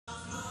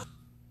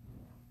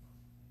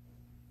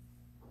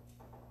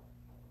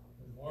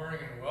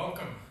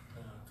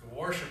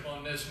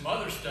this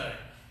Mother's Day.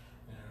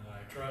 And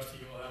I trust that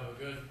you'll have a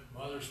good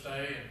Mother's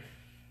Day.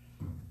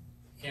 And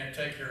you can't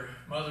take your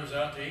mothers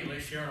out to eat, at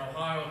least here in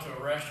Ohio,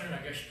 to a restaurant.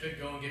 I guess you could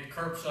go and get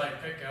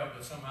curbside pickup,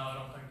 but somehow I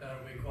don't think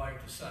that'll be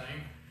quite the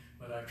same.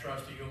 But I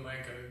trust that you'll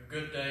make a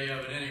good day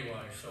of it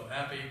anyway. So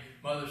happy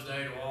Mother's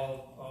Day to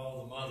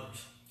all the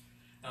mothers.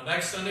 Now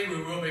next Sunday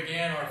we will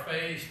begin our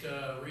phased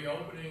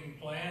reopening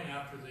plan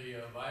after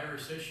the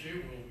virus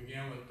issue. We'll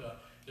begin with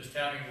just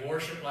having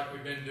worship like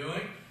we've been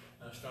doing,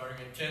 starting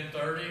at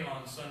 10:30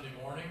 on Sunday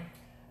morning.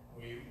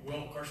 We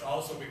will, of course,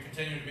 also be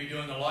continuing to be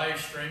doing the live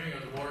streaming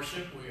of the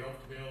worship. We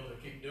hope to be able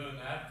to keep doing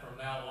that from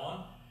now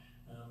on.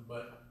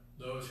 But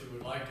those who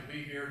would like to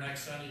be here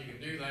next Sunday, you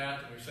can do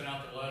that. And we sent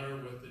out the letter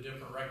with the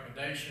different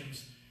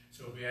recommendations.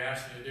 So we'll be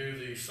asking to do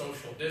the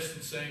social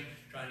distancing,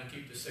 trying to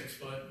keep the 6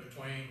 foot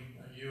between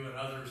you and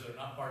others that are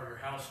not part of your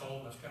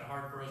household. That's kind of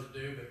hard for us to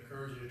do, but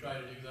encourage you to try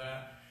to do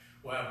that.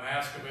 We'll have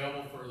masks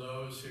available for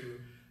those who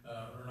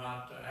are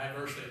not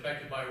adversely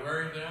affected by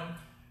wearing them.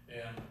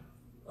 And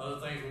other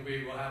things will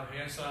be, we'll have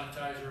hand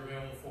sanitizer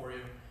available for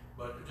you.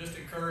 But just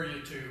encourage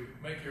you to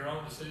make your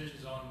own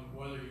decisions on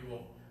whether you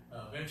will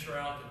venture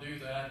out to do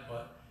that.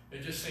 But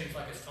it just seems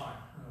like it's time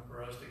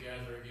for us to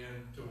gather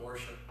again to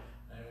worship,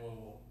 and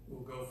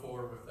we'll go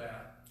forward with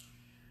that.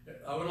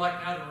 I would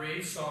like now to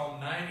read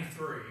Psalm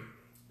 93.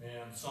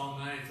 And Psalm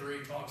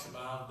 93 talks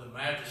about the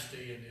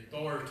majesty and the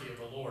authority of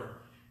the Lord.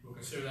 We'll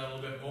consider that a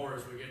little bit more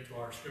as we get to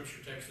our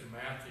scripture text in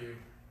Matthew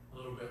a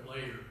little bit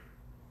later.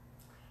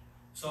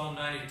 Psalm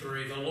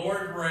 93, the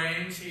Lord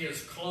reigns, he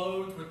is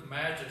clothed with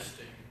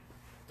majesty.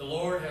 The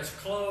Lord has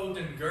clothed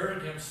and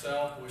girded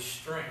himself with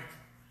strength.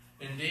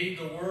 Indeed,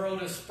 the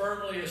world is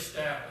firmly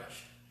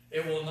established.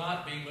 It will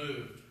not be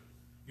moved.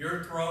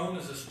 Your throne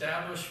is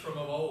established from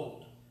of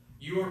old.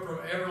 You are from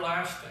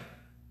everlasting.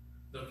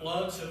 The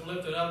floods have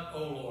lifted up,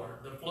 O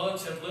Lord. The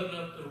floods have lifted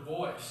up their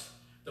voice.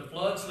 The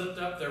floods lift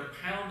up their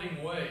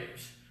pounding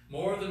waves,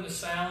 more than the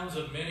sounds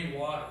of many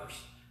waters,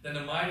 than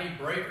the mighty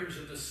breakers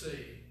of the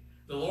sea.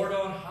 The Lord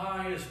on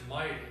high is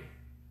mighty.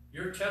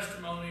 Your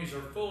testimonies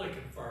are fully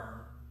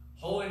confirmed.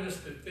 Holiness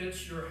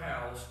befits your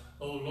house,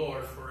 O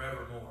Lord,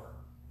 forevermore.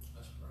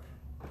 Let's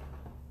pray.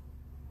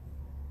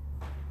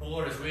 Oh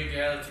Lord, as we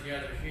gather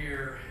together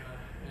here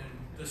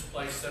in this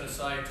place set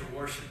aside to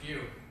worship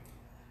you,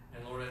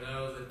 and Lord, I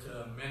know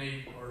that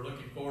many are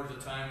looking forward to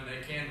the time when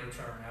they can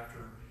return after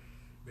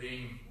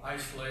being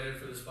isolated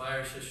for this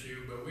virus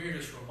issue. But we are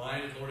just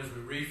reminded, Lord, as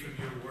we read from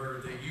your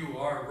word, that you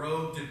are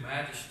robed in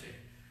majesty,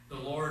 the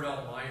Lord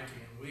Almighty,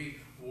 and we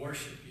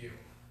worship you.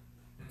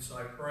 And so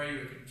I pray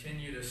you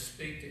continue to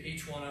speak to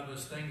each one of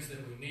us things that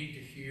we need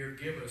to hear.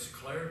 Give us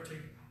clarity.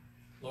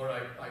 Lord,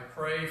 I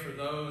pray for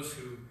those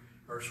who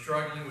are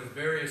struggling with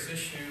various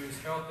issues,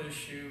 health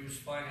issues,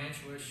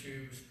 financial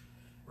issues,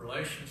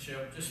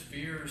 relationship, just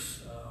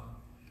fears,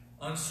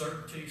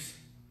 uncertainties.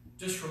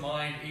 Just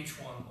remind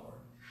each one, Lord,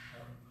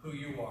 who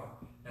you are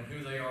and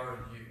who they are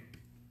in you.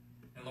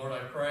 And Lord, I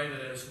pray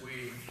that as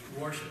we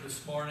worship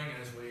this morning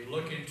and as we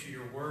look into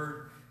your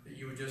word, that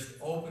you would just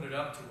open it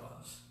up to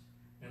us.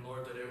 And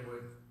Lord, that it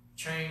would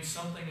change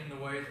something in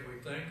the way that we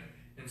think.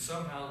 And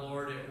somehow,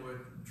 Lord, it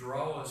would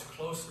draw us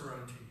closer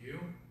unto you.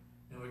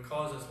 And would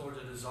cause us, Lord,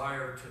 to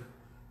desire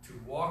to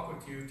walk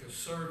with you, to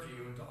serve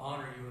you, and to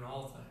honor you in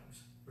all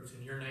things. For it's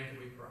in your name that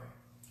we pray.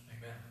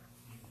 Amen.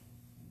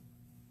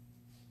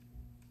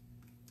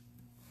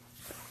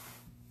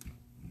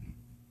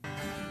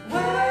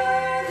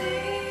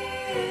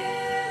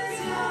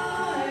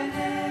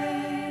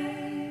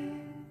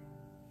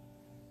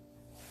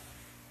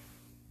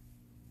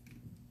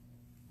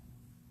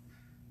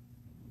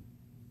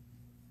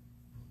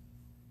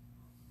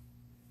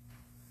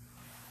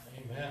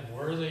 Amen.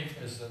 Worthy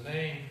is the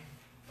name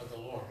of the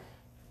Lord.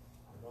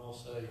 We all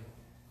say,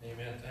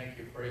 amen. Thank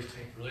you, praise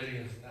team, for leading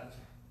us in that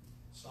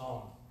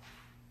song.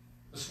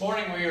 This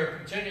morning we are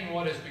continuing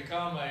what has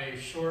become a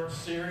short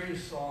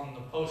series on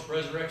the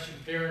post-resurrection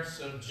appearance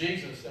of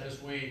Jesus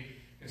as we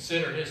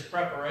consider his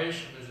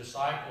preparation of his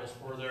disciples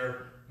for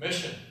their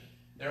mission.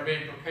 They're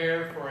being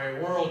prepared for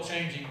a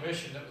world-changing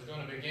mission that was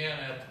going to begin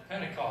at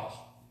Pentecost.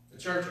 The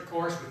church, of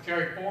course, would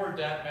carry forward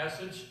that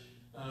message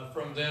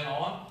from then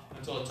on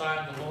until the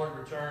time the Lord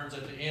returns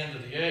at the end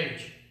of the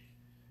age.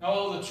 Now,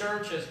 although the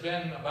church has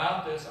been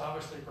about this,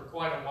 obviously, for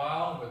quite a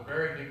while, with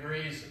varying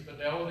degrees of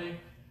fidelity,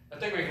 I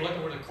think we can look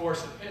over the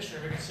course of history.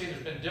 We can see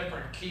there's been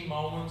different key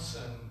moments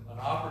and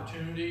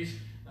opportunities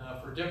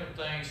for different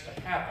things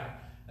to happen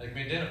that can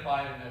be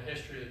identified in the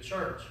history of the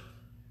church.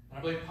 And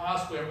I believe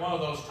possibly at one of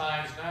those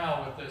times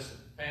now with this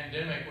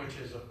pandemic, which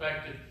has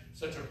affected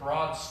such a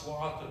broad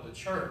swath of the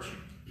church,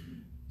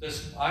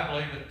 I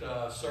believe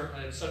that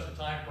certainly it's such a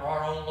time for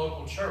our own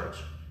local church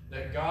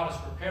that God is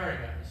preparing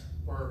us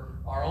for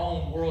our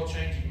own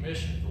world-changing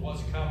mission for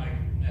what's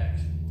coming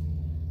next.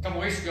 A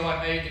couple weeks ago,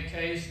 I made the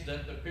case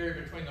that the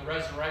period between the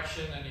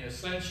resurrection and the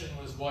ascension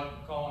was what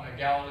we're calling a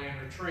Galilean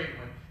retreat,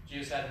 when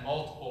Jesus had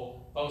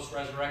multiple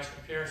post-resurrection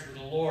appearances with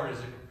the Lord as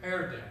he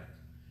prepared them.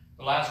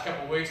 The last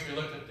couple of weeks, we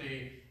looked at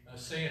the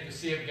scene at the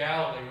Sea of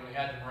Galilee when they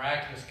had the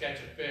miraculous catch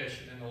of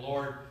fish, and then the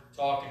Lord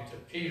talking to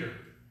Peter.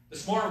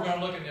 This morning we're going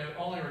to look at the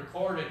only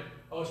recorded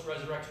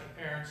post-resurrection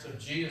appearance of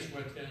Jesus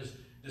with his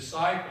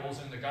disciples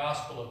in the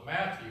Gospel of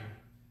Matthew.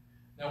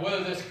 Now,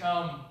 whether this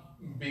come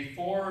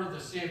before the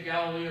Sea of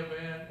Galilee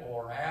event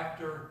or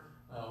after,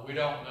 we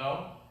don't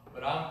know.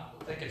 But I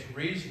think it's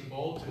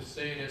reasonable to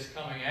see it as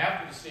coming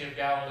after the Sea of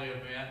Galilee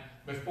event,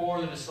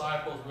 before the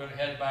disciples were going to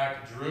head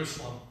back to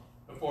Jerusalem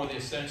before the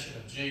ascension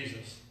of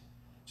Jesus.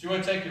 So you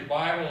want to take your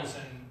Bibles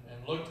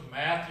and look to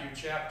Matthew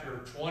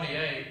chapter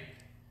 28,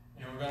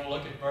 and we're going to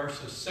look at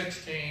verses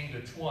 16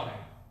 to 20.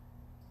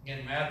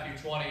 Again, Matthew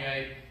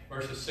 28,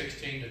 verses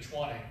 16 to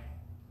 20.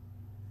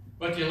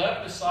 But the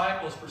 11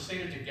 disciples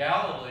proceeded to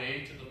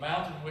Galilee, to the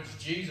mountain which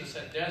Jesus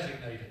had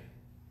designated.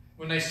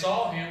 When they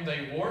saw him,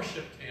 they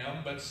worshipped him,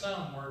 but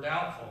some were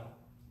doubtful.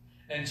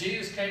 And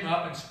Jesus came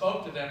up and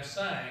spoke to them,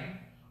 saying,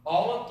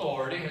 All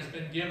authority has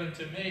been given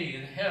to me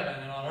in heaven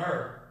and on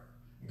earth.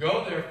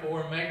 Go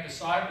therefore and make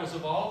disciples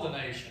of all the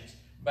nations,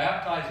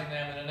 baptizing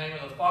them in the name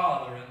of the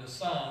Father and the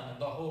Son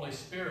and the Holy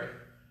Spirit,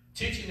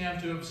 teaching them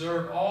to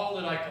observe all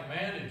that I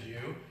commanded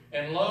you,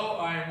 and lo,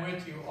 I am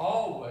with you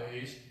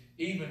always,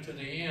 even to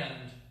the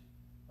end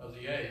of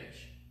the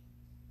age.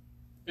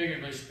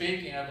 Figuratively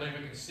speaking, I believe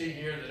we can see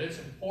here that it's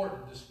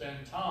important to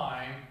spend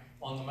time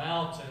on the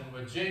mountain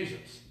with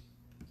Jesus.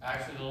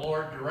 Actually, the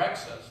Lord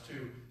directs us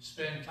to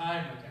spend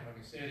time with him.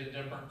 We can see it in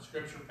different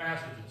scripture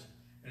passages.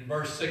 In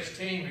verse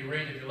 16, we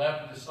read that the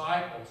 11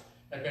 disciples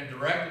had been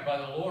directed by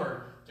the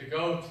Lord to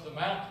go to the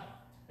mountain.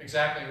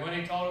 Exactly when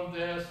he told them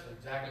this,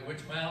 exactly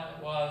which mountain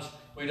it was,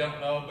 we don't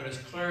know, but it's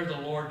clear the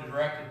Lord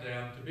directed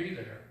them to be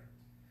there.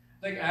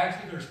 I think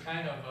actually there's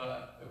kind of,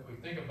 if we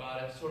think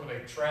about it, sort of a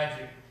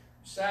tragic,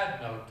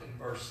 sad note in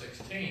verse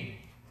 16.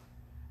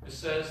 It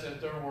says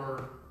that there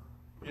were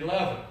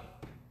 11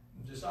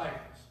 disciples.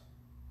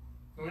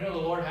 And we know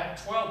the Lord had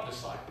 12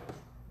 disciples.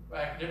 In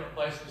fact, different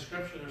places in the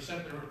Scripture they're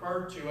simply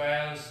referred to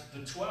as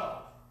the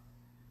 12.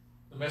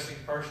 The missing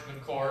person,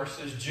 of course,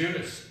 is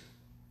Judas,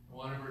 the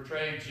one who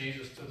betrayed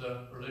Jesus to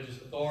the religious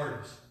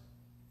authorities.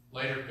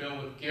 Later,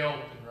 filled with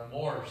guilt and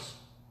remorse,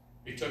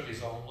 he took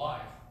his own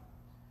life.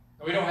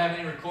 And we don't have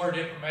any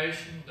recorded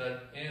information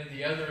that any of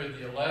the other of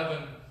the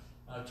 11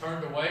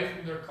 turned away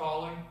from their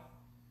calling.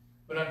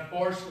 But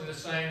unfortunately, the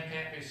same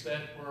can't be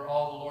said for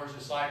all the Lord's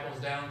disciples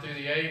down through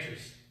the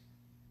ages.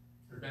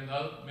 There have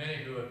been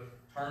many who have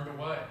turned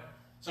away.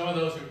 Some of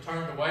those who have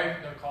turned away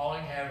from their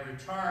calling have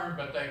returned,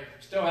 but they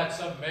still had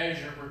some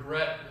measure of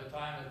regret for the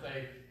time that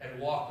they had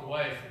walked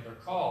away from their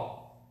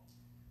call.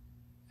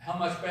 How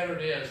much better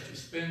it is to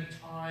spend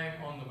time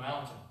on the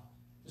mountain,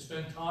 to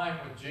spend time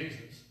with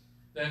Jesus,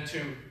 than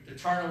to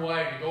turn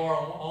away and go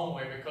our own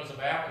way because of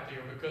apathy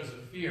or because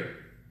of fear.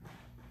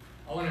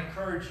 I want to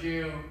encourage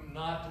you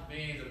not to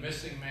be the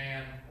missing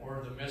man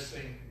or the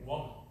missing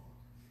woman.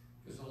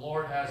 Because the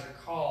Lord has a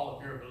call,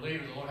 if you're a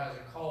believer, the Lord has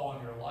a call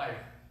on your life.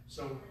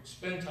 So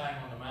spend time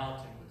on the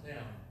mountain with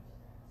him.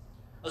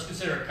 Let's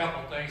consider a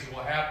couple of things that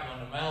will happen on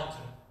the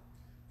mountain.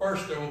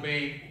 First, there will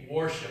be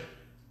worship.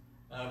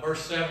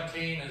 Verse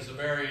 17 is a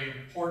very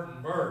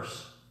important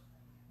verse.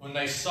 When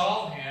they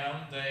saw him,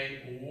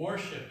 they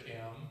worshipped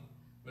him,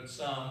 but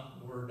some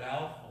were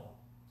doubtful.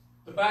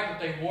 The fact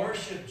that they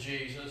worshiped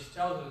Jesus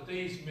tells us that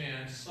these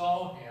men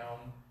saw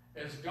him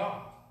as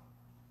God.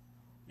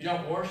 You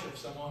don't worship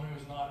someone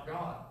who is not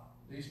God.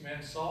 These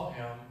men saw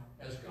him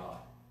as God.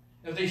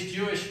 Now, these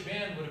Jewish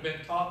men would have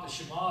been taught the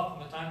Shema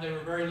from the time they were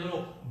very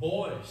little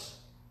boys.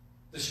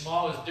 The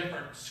Shema is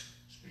different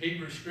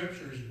Hebrew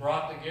scriptures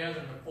brought together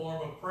in the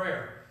form of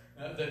prayer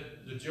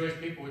that the Jewish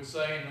people would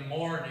say in the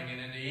morning and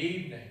in the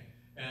evening.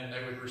 And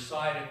they would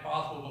recite, if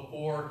possible,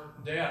 before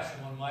death.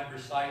 Someone might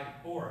recite it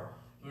for them.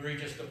 We read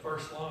just the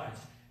first lines.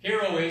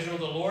 Hear, O Israel,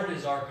 the Lord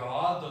is our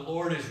God, the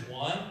Lord is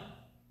one.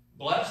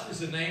 Blessed is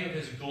the name of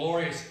his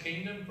glorious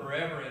kingdom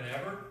forever and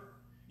ever.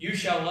 You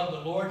shall love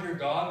the Lord your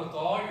God with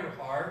all your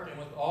heart and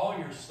with all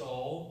your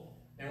soul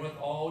and with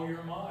all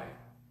your might.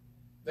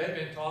 They've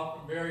been taught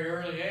from very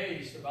early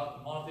age about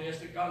the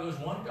monotheistic God. There's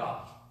one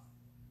God.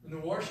 And to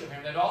worship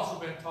him. They'd also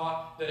been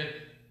taught that if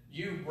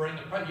you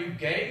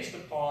gazed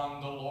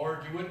upon the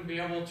Lord, you wouldn't be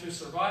able to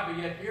survive.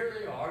 But yet here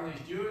they are,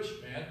 these Jewish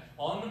men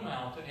on the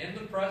mountain in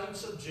the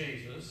presence of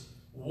Jesus,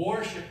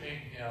 worshiping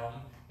him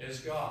as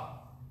God.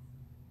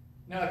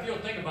 Now, if you'll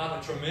think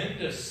about the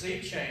tremendous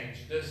sea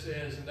change this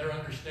is in their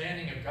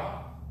understanding of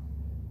God,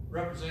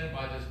 represented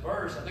by this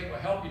verse, I think it will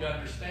help you to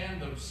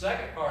understand the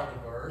second part of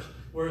the verse,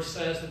 where it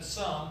says that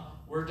some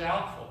were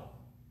doubtful.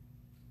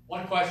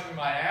 One question we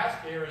might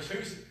ask here is,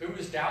 who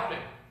is doubting?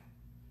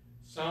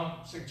 Some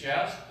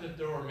suggest that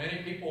there were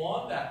many people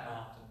on that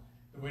mountain.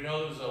 And we know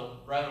there was a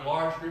rather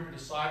large group of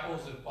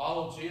disciples that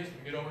followed Jesus.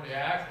 When we get over to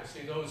Acts,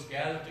 we'll see those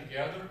gathered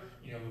together.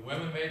 You know, the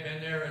women may have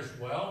been there as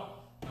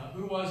well.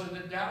 Who was it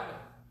that doubted?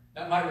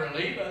 That might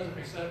relieve us if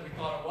we said we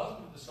thought it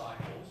wasn't the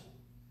disciples.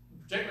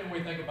 Particularly when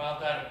we think about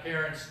that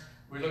appearance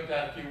we looked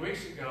at a few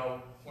weeks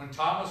ago when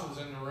Thomas was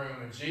in the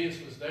room and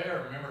Jesus was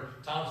there. Remember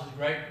Thomas's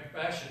great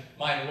confession,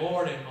 my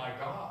Lord and my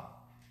God.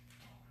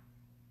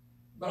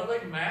 But I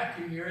think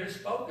Matthew here is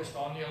focused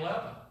on the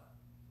 11.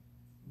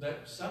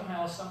 that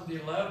somehow some of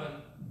the 11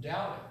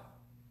 doubted.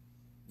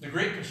 The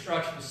Greek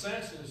construction of the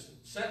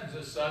sentence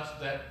is such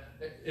that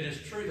it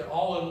is true that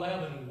all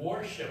 11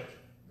 worshiped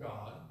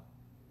God,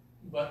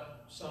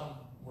 but some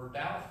were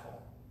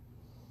doubtful.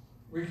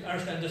 We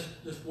understand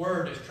this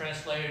word is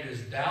translated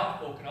as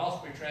doubtful, can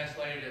also be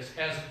translated as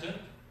hesitant,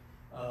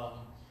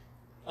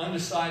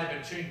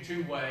 undecided between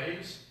two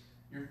ways.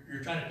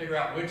 You're trying to figure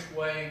out which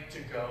way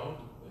to go.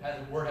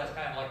 The word has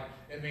kind of like,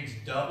 it means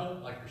double,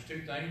 like there's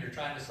two things. You're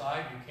trying to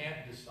decide, you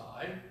can't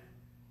decide.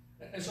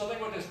 And so I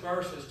think what this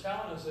verse is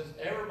telling us is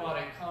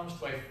everybody comes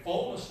to a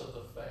fullness of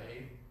the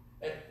faith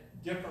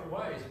at different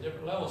ways, at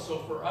different levels. So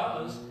for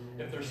us,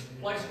 if there's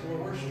places where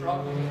we're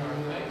struggling in our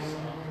faith,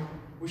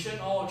 we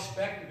shouldn't all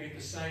expect to be at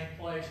the same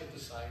place at the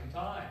same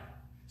time.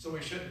 So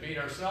we shouldn't beat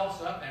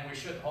ourselves up, and we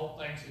shouldn't hold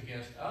things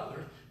against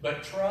others,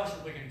 but trust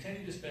that we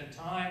continue to spend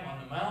time on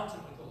the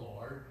mountain with the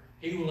Lord,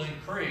 He will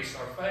increase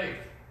our faith.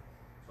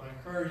 So I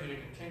encourage you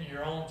to continue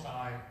your own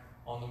time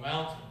on the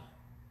mountain.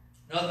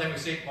 Another thing we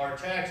see from our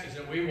text is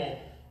that we will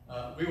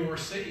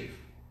receive.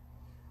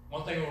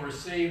 One thing we'll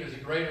receive is a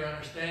greater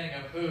understanding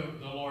of who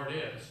the Lord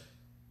is.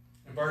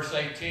 In verse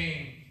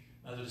 18,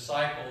 the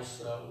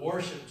disciples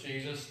worshiped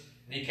Jesus,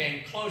 and He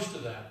came close to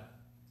them.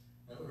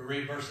 We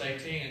read verse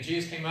 18, and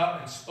Jesus came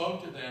up and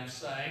spoke to them,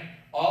 saying,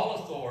 all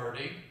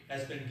authority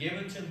has been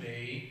given to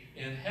me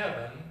in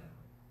heaven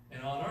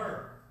and on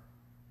earth.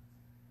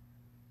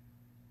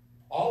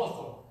 All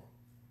authority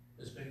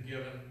has been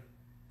given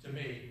to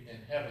me in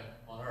heaven,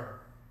 on earth.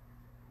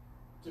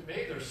 To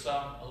me, there's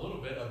a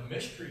little bit of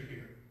mystery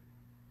here.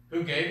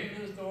 Who gave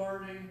Him the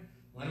authority?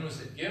 When was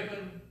it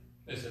given?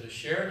 Is it a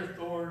shared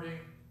authority?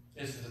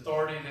 Is the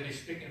authority that He's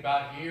speaking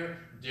about here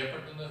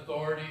different than the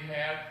authority He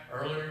had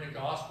earlier in the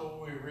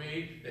gospel? We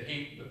read that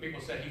the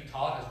people said He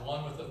taught as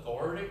one with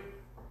authority.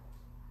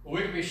 Well,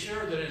 we can be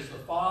sure that it is the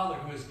Father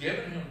who has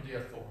given Him the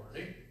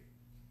authority.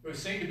 It would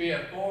seem to be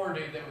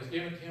authority that was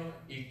given to Him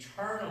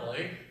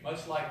eternally,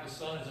 much like the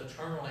Son is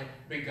eternally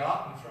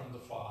begotten from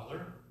the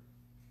Father.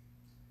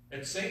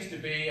 It seems to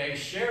be a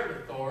shared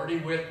authority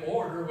with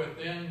order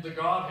within the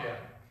Godhead.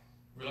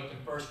 We looked in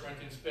 1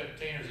 Corinthians 15,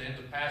 there's the end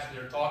of the passage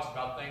there talks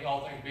about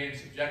all things being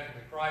subjected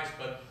to Christ,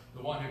 but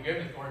the one who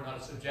gives authority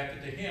not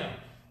subjected to Him.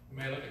 We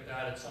may look at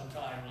that at some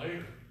time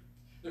later.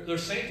 There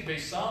seems to be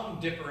some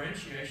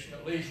differentiation,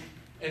 at least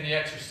in the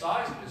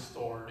exercise of His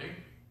authority,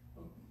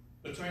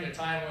 between the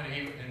time when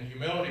He, in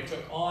humility,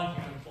 took on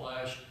human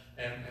flesh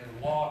and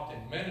walked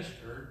and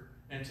ministered,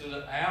 and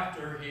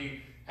after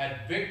He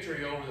had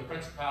victory over the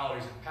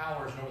principalities and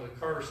powers and over the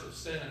curse of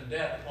sin and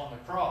death upon the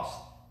cross,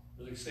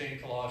 as we see in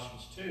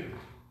Colossians 2.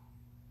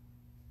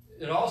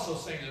 It also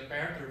seems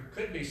apparent there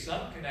could be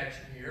some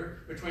connection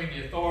here between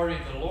the authority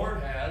the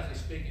Lord has, He's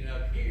speaking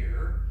of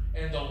here,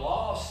 and the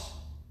loss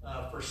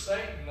for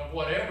Satan of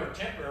whatever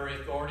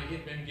temporary authority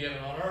He'd been given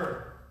on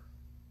earth.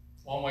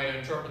 One way to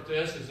interpret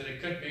this is that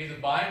it could be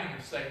the binding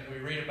of Satan that we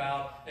read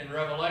about in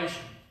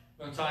Revelation,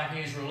 from the time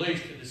he is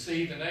released to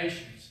deceive the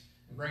nations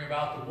and bring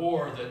about the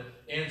war that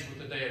ends with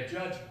the day of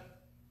judgment.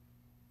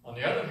 On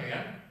the other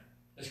hand,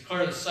 it's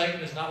clear that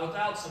Satan is not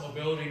without some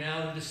ability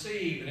now to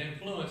deceive and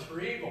influence for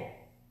evil.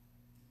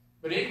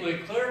 But equally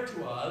clear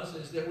to us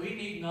is that we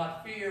need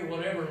not fear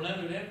whatever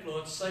limited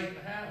influence Satan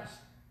has,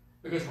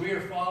 because we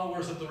are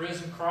followers of the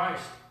risen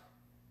Christ,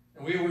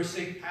 and we will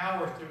receive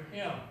power through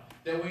Him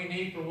that we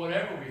need for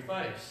whatever we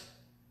face.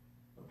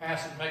 The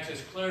passage makes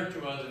this clear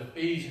to us in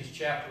Ephesians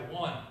chapter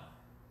 1,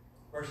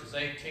 verses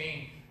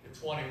 18 to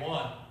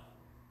 21.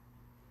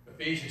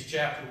 Ephesians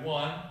chapter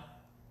 1,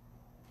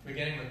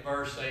 beginning with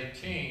verse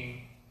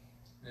 18.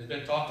 It's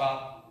been talked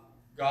about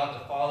God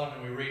the Father,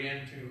 and we read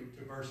into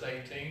verse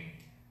 18.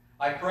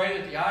 I pray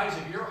that the eyes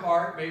of your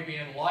heart may be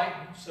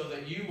enlightened, so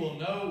that you will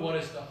know what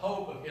is the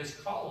hope of His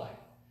calling,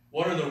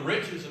 what are the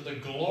riches of the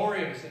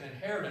glory of His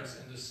inheritance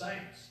in the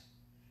saints,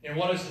 and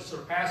what is the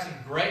surpassing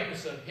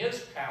greatness of His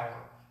power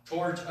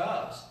towards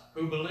us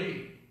who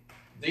believe.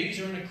 These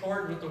are in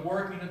accord with the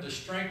working of the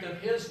strength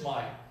of His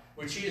might,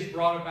 which He has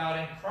brought about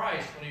in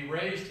Christ when He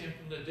raised Him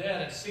from the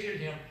dead and seated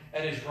Him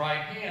at His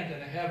right hand in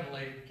the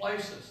heavenly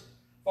places,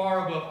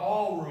 far above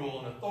all rule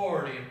and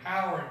authority and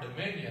power and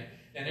dominion,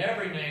 and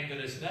every name that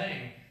is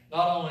named,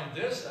 not only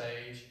in this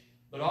age,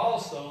 but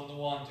also in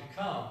the one to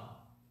come.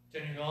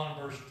 Continuing on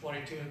in verse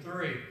 22 and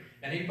 3.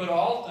 And He put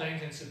all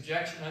things in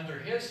subjection under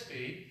His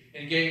feet,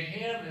 and gave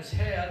Him as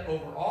head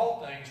over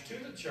all things to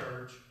the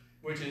church,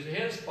 which is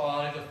His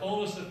body, the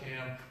fullness of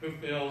Him who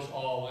fills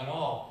all in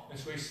all. And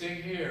so we see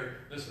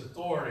here this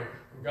authority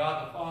from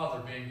God the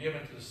Father being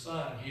given to the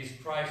Son. He's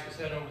Christ as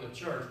head over the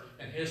church,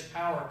 and His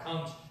power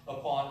comes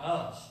upon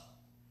us.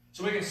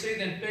 So we can see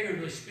then,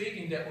 figuratively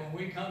speaking, that when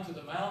we come to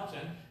the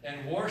mountain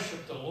and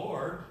worship the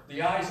Lord,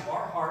 the eyes of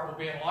our heart will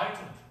be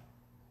enlightened.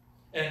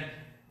 And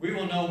we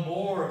will know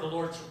more of the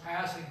Lord's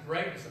surpassing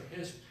greatness of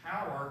His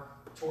power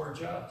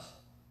towards us.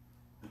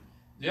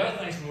 The other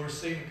things we'll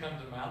receive when we come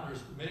to the mountain,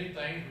 there's many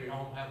things. We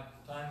don't have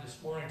time this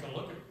morning to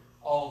look at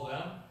all of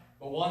them.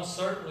 But one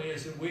certainly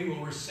is that we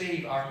will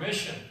receive our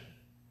mission.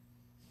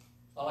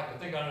 I like to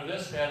think under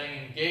this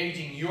heading,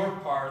 engaging your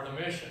part of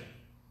the mission.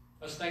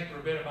 Let's think for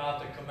a bit about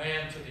the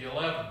command to the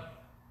 11.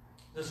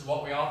 This is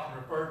what we often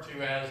refer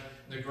to as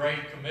the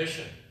Great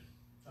Commission.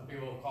 Some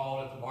people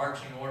call it the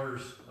marching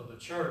orders of the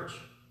church.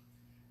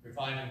 We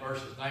find in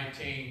verses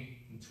 19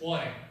 and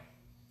 20.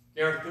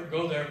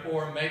 Go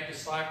therefore and make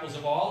disciples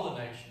of all the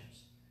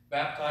nations,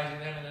 baptizing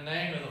them in the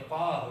name of the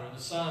Father and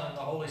the Son and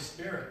the Holy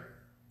Spirit,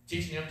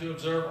 teaching them to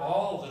observe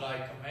all that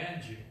I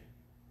command you.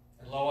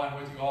 And lo, I'm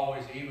with you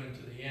always, even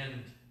to the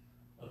end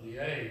of the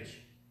age.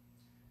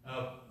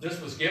 This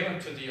was given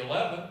to the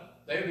 11.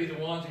 They would be the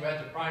ones who had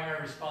the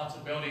primary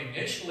responsibility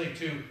initially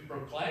to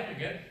proclaiming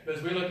it. But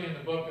as we look in the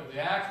book of the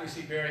Acts, we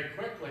see very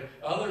quickly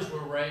others were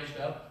raised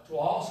up to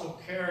also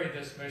carry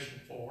this mission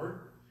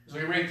forward. As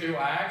we read through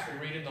Acts, we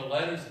read in the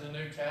letters of the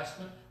New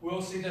Testament,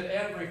 we'll see that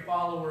every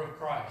follower of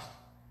Christ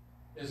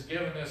is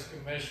given this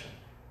commission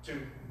to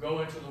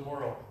go into the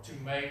world, to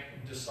make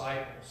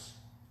disciples.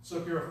 So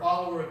if you're a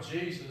follower of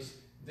Jesus,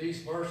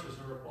 these verses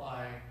are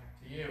applying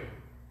to you.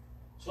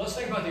 So let's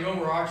think about the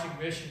overarching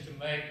mission to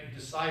make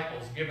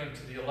disciples given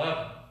to the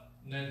 11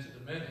 and then to the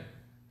many.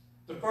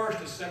 The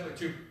first is simply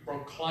to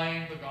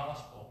proclaim the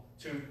gospel,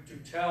 to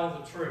tell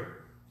the truth.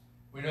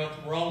 We know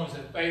from Romans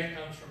that faith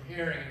comes from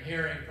hearing and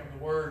hearing from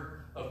the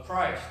word of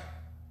Christ.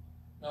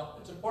 Now,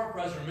 it's important for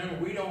us to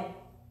remember we don't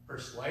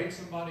persuade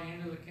somebody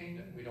into the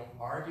kingdom. We don't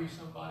argue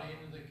somebody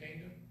into the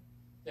kingdom.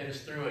 It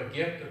is through a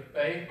gift of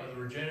faith by the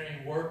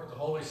regenerating work of the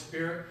Holy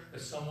Spirit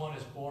that someone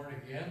is born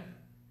again.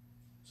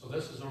 So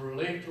this is a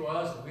relief to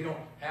us that we don't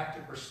have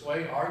to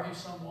persuade, argue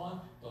someone.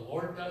 The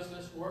Lord does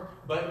this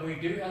work. But we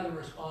do have the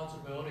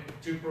responsibility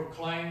to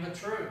proclaim the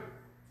truth.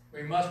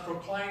 We must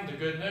proclaim the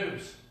good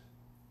news.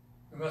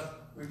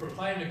 We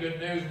proclaim the good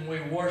news when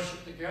we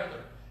worship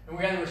together. And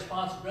we have the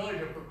responsibility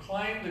to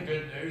proclaim the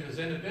good news as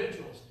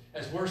individuals,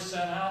 as we're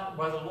sent out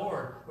by the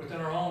Lord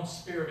within our own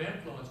spirit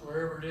influence,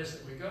 wherever it is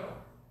that we go.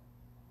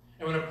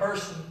 And when a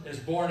person is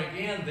born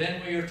again,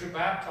 then we are to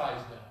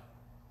baptize them.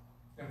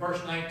 In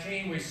verse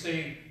 19, we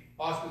see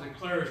possibly the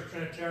clearest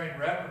Trinitarian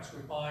reference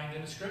we find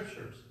in the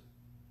Scriptures.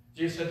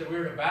 Jesus said that we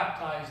were to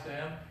baptize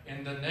them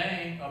in the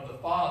name of the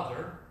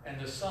Father and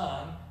the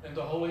Son and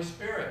the Holy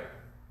Spirit.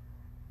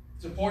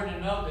 It's important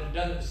to note that it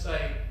doesn't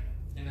say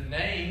in the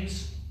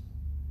names,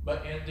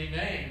 but in the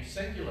name,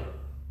 singular.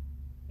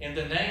 In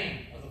the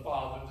name of the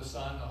Father, the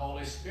Son, and the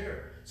Holy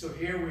Spirit. So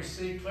here we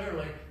see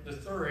clearly the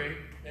three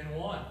in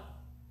one.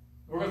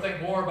 We're going to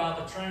think more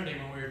about the Trinity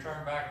when we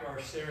return back to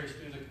our series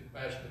through the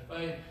Confession of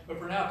Faith. But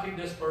for now, keep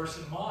this verse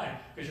in mind,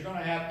 because you're going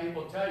to have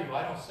people tell you,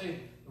 I don't see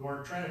the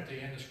word Trinity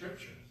in the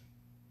Scriptures.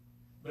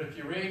 But if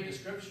you read the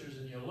Scriptures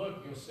and you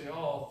look, you'll see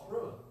all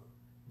through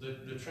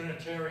it the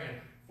Trinitarian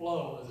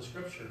flow of the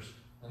Scriptures.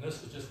 And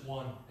this is just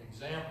one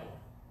example.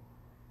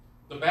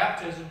 The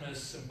baptism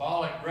is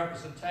symbolic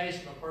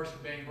representation of a person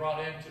being brought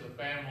into the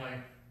family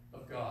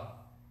of God.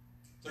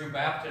 Through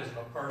baptism,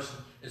 a person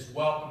is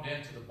welcomed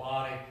into the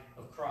body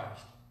of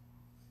Christ.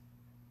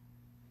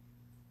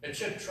 It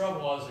should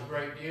trouble us a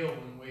great deal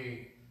when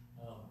we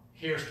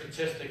hear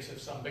statistics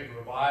of some big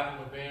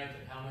revival event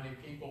and how many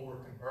people were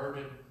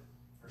converted,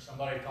 or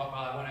somebody talking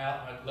about, I went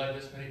out and I led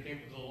this many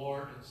people to the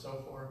Lord and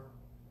so forth.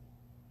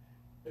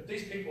 If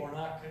these people are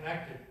not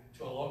connected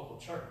to a local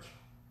church,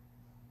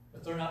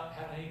 if they're not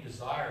having any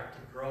desire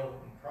to grow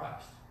in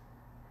Christ,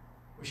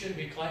 we shouldn't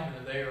be claiming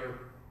that they are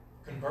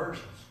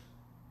conversions,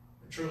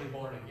 truly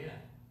born again.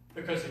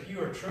 Because if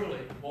you are truly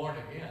born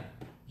again,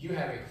 you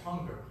have a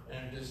hunger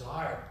and a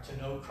desire to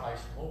know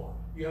Christ more.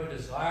 You have a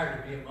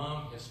desire to be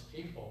among His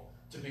people,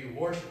 to be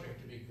worshiping,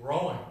 to be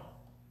growing.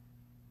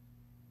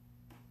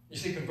 You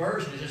see,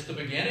 conversion is just the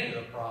beginning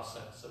of the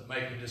process of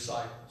making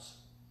disciples.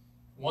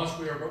 Once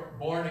we are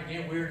born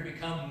again, we are to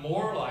become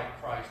more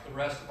like Christ the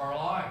rest of our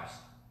lives.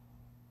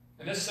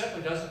 And this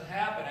simply doesn't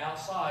happen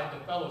outside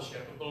the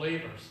fellowship of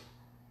believers.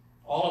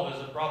 All of us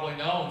have probably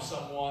known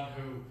someone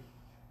who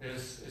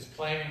is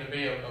claiming to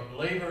be a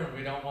believer, and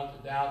we don't want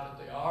to doubt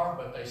that they are,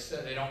 but they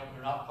said they're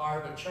not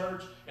part of a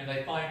church, and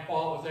they find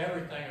fault with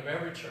everything of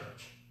every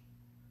church.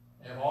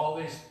 They have all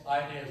these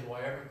ideas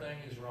why everything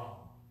is wrong.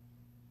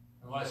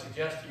 And what I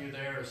suggest to you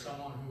there is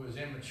someone who is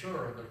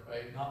immature in their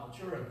faith, not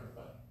mature in their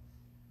faith.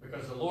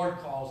 Because the Lord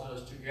calls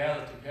us to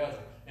gather together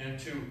and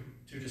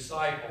to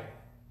disciple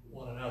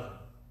one another.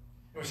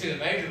 And we see the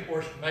major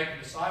portion of making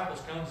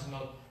disciples comes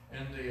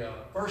in the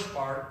first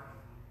part,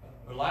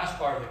 the last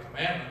part of the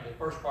commandment, the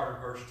first part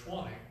of verse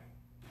 20,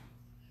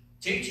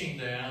 teaching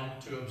them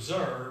to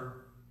observe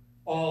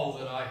all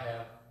that I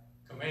have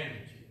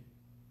commanded you.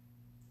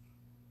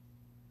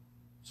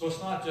 So it's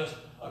not just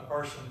a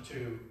person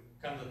to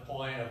come to the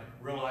point of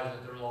realizing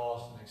that they're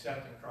lost and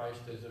accepting Christ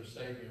as their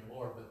Savior and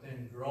Lord, but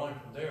then growing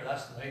from there.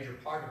 That's the major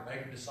part of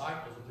making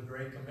disciples of the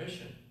Great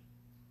Commission.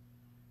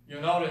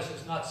 You'll notice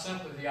it's not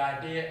simply the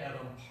idea of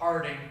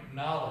imparting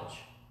knowledge.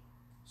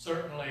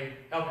 Certainly,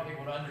 helping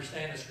people to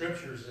understand the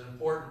Scriptures is an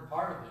important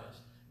part of this.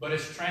 But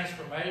it's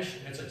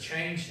transformation. It's a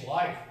changed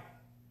life.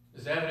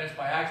 It's evidenced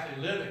by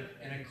actually living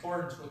in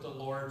accordance with the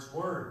Lord's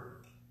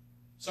Word.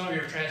 Some of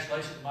your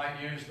translations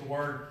might use the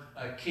word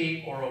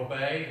keep or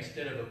obey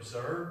instead of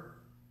observe.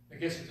 It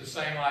gets at the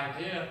same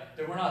idea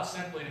that we're not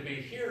simply to be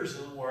hearers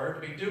of the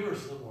word, to be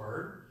doers of the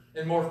word,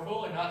 and more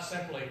fully, not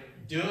simply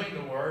doing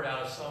the word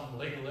out of some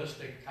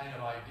legalistic kind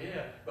of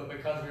idea, but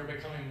because we're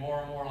becoming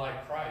more and more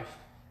like Christ,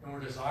 and we're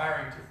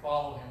desiring to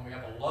follow him. We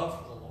have a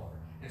love for the Lord,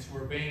 and so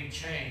we're being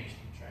changed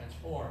and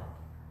transformed.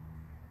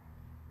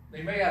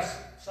 You may ask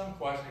some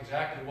question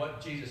exactly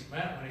what Jesus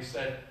meant when he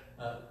said,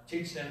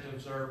 teach them to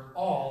observe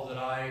all that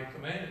I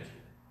commanded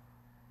you.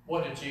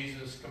 What did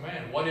Jesus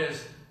command? What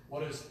is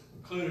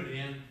included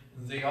in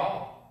the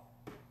all?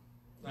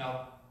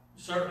 Now,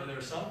 certainly there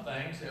are some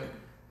things that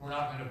we're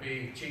not going to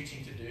be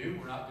teaching to do.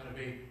 We're not going to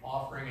be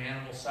offering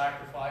animal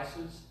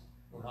sacrifices.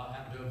 We're not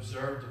having to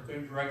observe the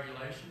food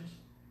regulations.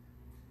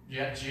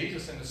 Yet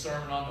Jesus in the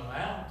Sermon on the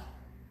Mount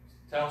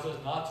tells us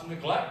not to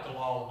neglect the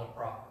law and the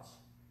prophets.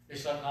 He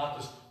said not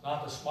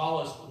the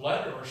smallest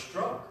letter or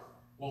stroke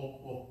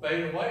will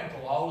fade away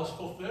until all is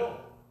fulfilled.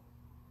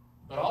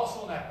 But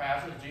also in that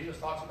passage, Jesus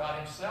talks about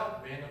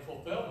himself being the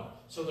fulfillment.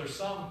 So there's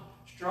some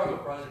struggle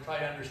for us to try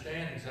to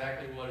understand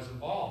exactly what is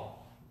involved.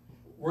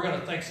 We're going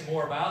to think some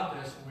more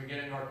about this when we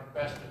get into our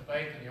confession of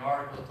faith in the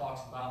article that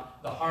talks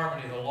about the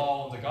harmony of the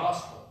law and the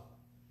gospel.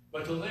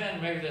 But till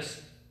then, maybe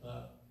this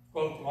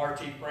quote from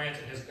R.T. France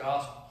in his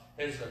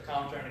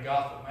commentary on the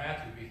Gospel of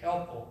Matthew would be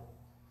helpful.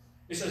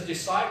 He says,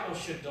 disciples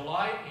should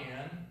delight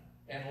in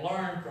and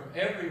learn from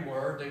every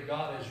word that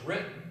God has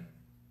written,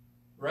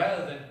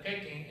 rather than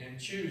picking and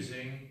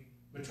choosing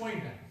between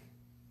them.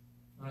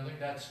 And I think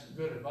that's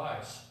good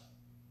advice.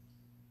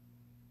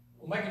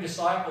 Well, making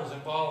disciples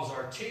involves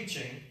our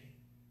teaching,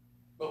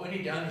 but we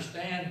need to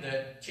understand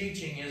that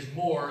teaching is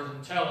more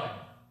than telling.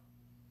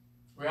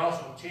 We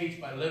also teach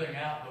by living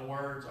out the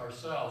words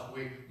ourselves.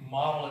 We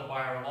model it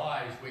by our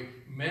lives. We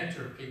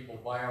mentor people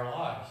by our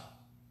lives.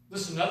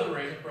 This is another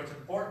reason for it's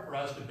important for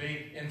us to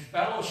be in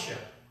fellowship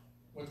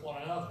with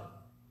one another.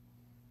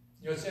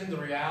 You know, it's in the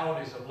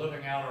realities of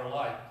living out our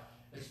life.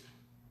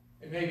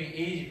 It may be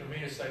easy for me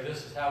to say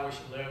this is how we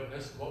should live,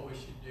 this is what we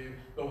should do,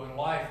 but when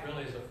life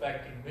really is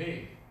affecting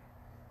me,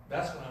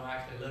 that's when I'm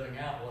actually living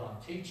out what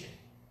I'm teaching.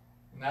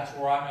 And that's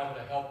where I'm able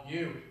to help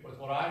you with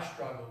what I've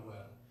struggled with.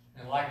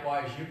 And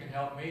likewise, you can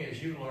help me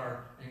as you learn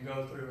and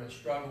go through and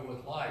struggle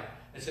with life.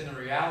 It's in the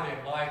reality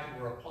of life that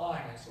we're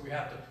applying it, so we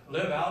have to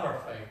live out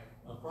our faith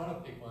in front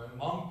of people and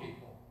among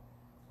people.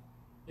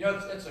 You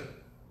know,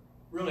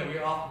 really, we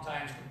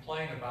oftentimes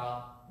complain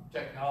about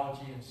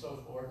technology and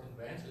so forth,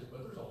 advances,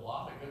 but there's a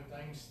lot of good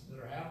things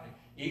that are happening.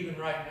 Even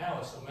right now,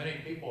 with so many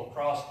people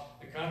across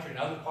the country and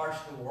other parts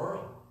of the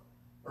world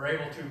are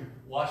able to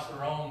watch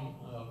their own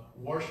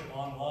worship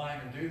online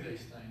and do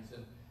these things.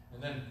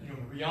 And then, you know,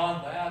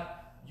 beyond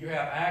that, you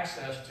have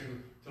access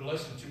to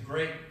listen to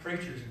great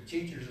preachers and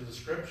teachers of the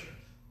Scriptures.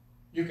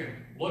 You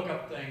can look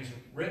up things,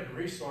 written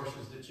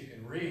resources that you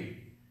can read.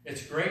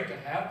 It's great to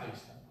have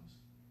these things.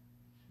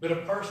 But a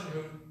person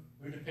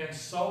who depends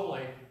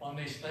solely on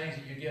these things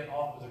that you get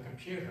off of the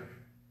computer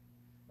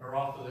or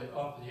off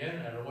of the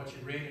internet or what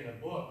you read in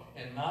a book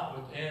and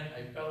not within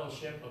a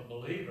fellowship of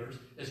believers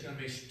is going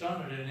to be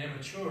stunted and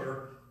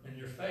immature in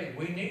your faith.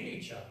 We need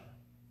each other.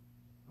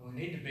 We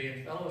need to be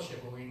in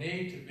fellowship, and we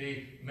need to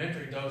be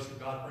mentoring those that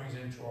God brings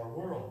into our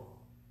world.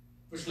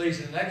 Which leads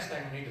to the next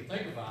thing we need to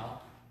think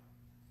about,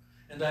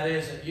 and that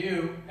is that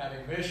you have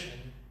a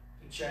mission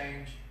to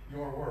change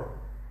your world.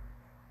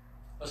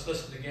 Let's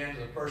listen again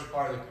to the first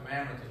part of the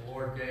commandment that the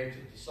Lord gave to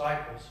the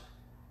disciples.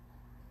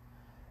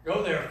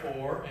 Go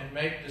therefore and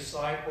make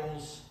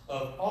disciples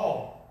of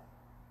all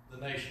the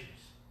nations.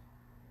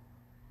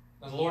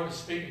 Now the Lord is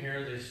speaking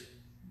here that He's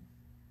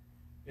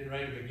getting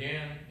ready to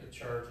begin the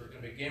church. He's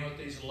going to begin with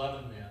these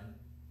 11 men.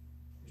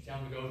 He's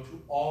telling them to go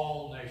to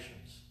all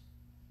nations.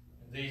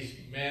 And these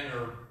men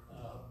are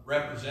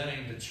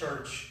representing the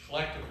church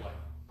collectively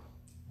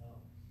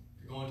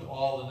to go into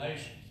all the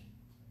nations.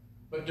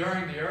 But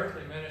during the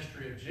earthly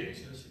ministry of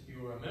Jesus, if you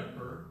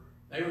remember,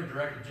 they were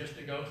directed just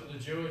to go to the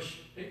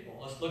Jewish people.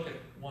 Let's look at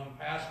one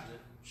passage that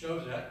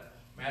shows that.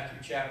 Matthew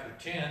chapter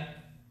 10,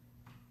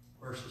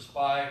 verses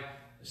 5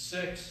 to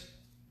 6.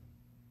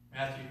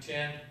 Matthew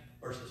 10,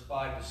 verses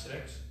 5 to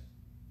 6.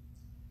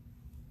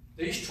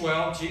 These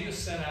 12 Jesus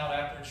sent out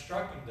after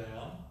instructing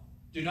them,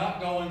 do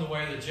not go in the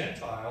way of the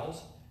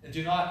Gentiles, and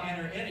do not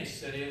enter any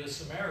city of the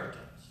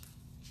Samaritans,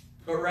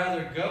 but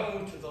rather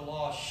go to the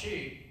lost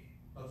sheep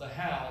of the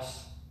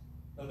house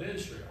of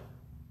Israel.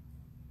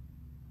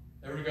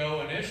 They were to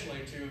go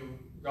initially to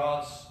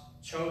God's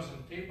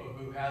chosen people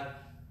who had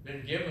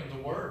been given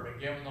the word, been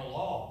given the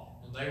law,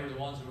 and they were the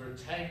ones who were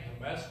to take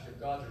the message of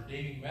God's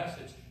redeeming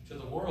message to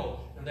the world,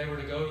 and they were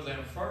to go to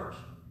them first.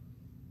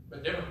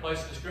 But different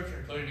places in the Scripture,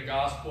 including the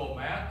Gospel of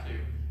Matthew,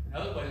 and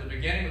other places,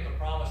 beginning with the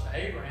promise to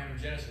Abraham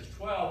in Genesis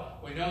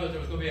 12, we know that there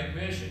was going to be a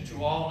mission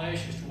to all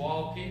nations, to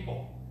all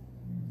people.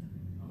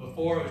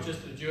 Before it was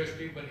just the Jewish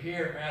people, but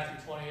here in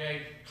Matthew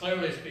 28,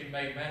 clearly it's being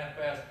made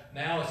manifest.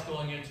 Now it's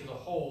going into the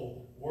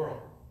whole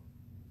world.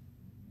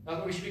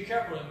 Now, we should be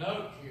careful to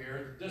note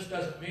here that this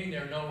doesn't mean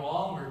they're no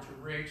longer to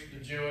reach the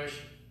Jewish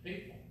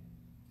people.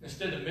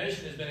 Instead, the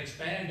mission has been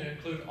expanded to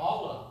include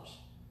all others.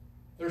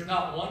 There's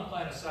not one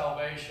plan of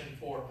salvation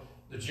for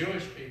the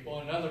Jewish people,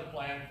 another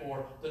plan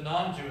for the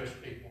non-Jewish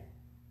people.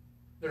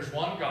 There's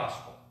one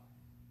gospel,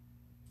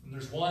 and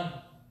there's one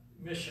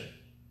mission.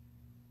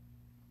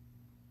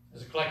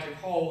 As a collective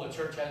whole, the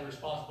church has a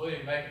responsibility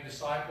of making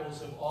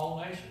disciples of all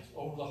nations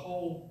over the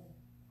whole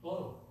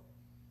globe.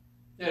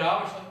 Yet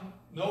obviously,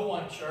 no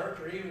one church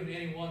or even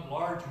any one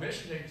large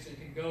mission agency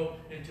can go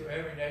into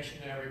every nation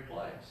and every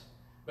place.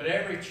 But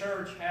every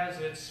church has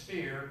its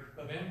sphere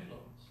of influence.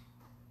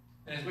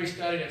 And as we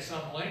studied at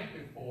some length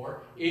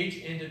before, each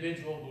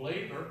individual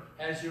believer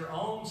has your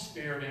own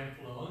sphere of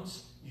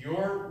influence,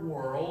 your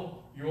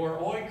world, your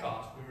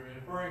oikos, we were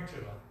referring to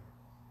it.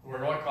 The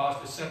word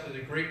oikos is simply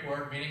the Greek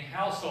word meaning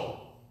household,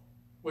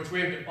 which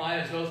we have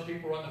defined as those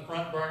people on the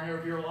front burner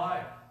of your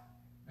life.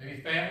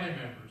 Maybe family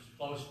members,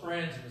 close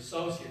friends and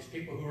associates,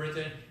 people who are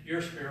within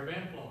your sphere of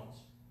influence.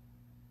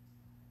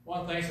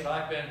 One of the things that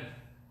I've been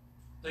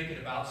thinking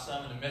about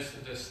some in the midst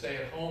of this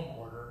stay-at-home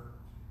order,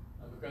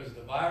 because of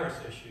the virus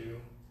issue,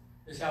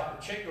 is how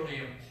particularly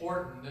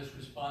important this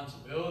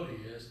responsibility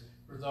is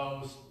for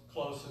those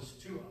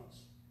closest to us.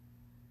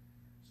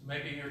 So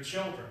maybe your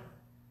children,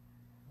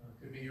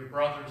 it could be your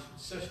brothers and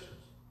sisters,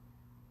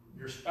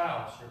 your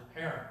spouse, your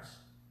parents,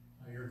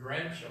 your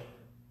grandchildren,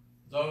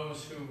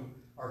 those who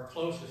are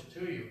closest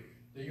to you,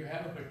 that you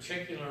have a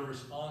particular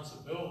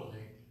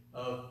responsibility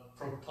of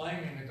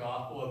proclaiming the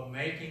gospel, of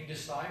making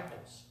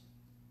disciples.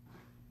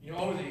 You know,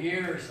 over the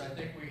years, I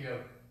think we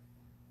have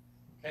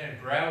kind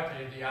of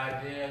gravitated the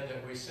idea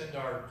that we send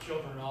our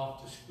children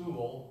off to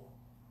school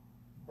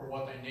for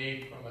what they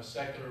need from a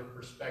secular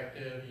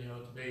perspective, you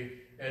know, to be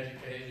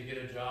educated, to get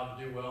a job,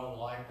 to do well in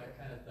life, that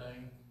kind of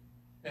thing.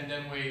 And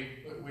then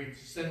we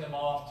send them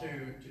off to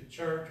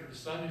church or to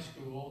Sunday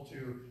school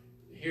to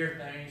hear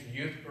things,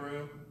 youth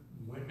group,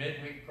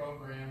 midweek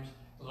programs,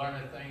 to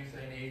learn the things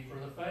they need for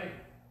the faith.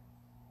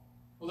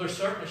 Well, there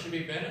certainly should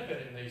be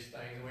benefit in these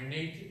things, and we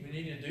need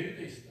to do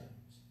these things.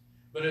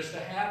 But it's to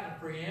happen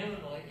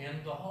preeminently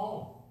in the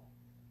home.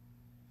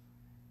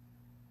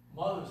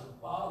 Mothers and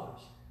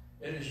fathers,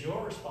 it is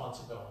your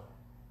responsibility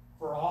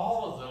for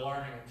all of the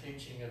learning and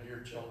teaching of your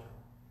children.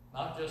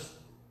 Not just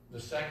the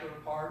secular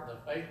part,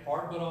 the faith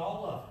part, but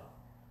all of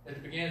it.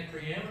 It begins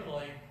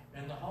preeminently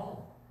in the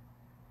home.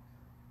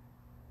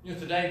 You know,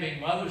 today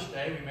being Mother's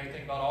Day, we may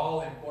think about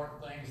all the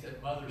important things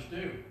that mothers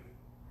do.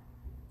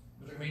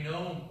 But there can be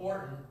no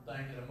important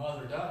thing that a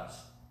mother does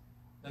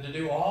than to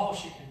do all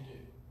she can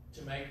do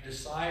to make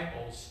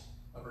disciples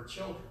of her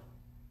children.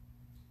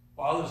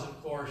 Fathers,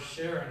 of course,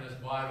 share in this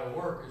vital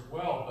work as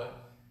well, but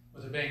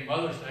with it being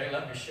Mother's Day,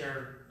 let me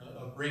share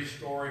a brief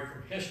story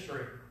from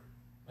history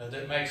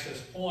that makes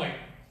this point.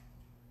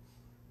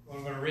 What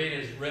I'm going to read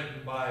is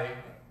written by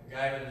a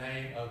guy by the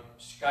name of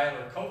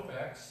Schuyler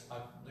Colfax,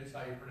 at least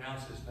how you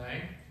pronounce his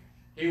name.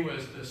 He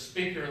was the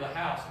Speaker of the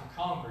House in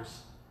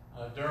Congress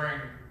during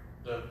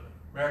the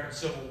American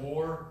Civil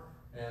War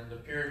and the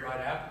period right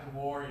after the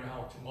war. You know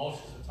how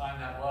tumultuous a time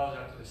that was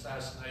after the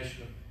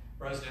assassination of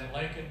President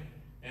Lincoln.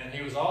 And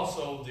he was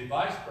also the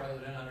vice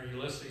president under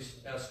Ulysses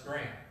S.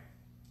 Grant.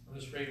 I'll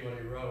just read what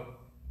he wrote.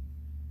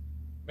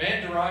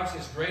 Man derives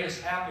his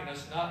greatest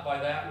happiness not by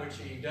that which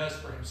he does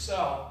for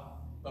himself,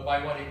 but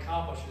by what he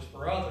accomplishes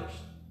for others.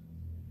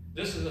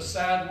 This is a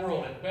sad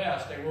world at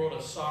best, a world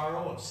of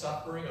sorrow, of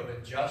suffering, of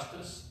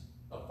injustice,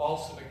 of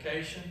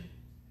falsification.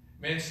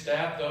 Men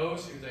stab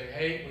those who they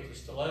hate with the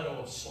stiletto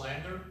of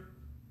slander.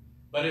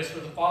 But it's for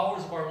the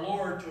followers of our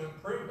Lord to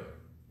improve it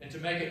and to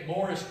make it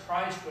more as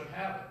Christ would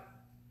have it.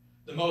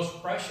 The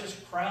most precious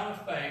crown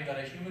of fame that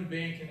a human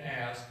being can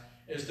ask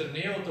is to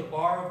kneel at the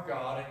bar of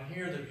God and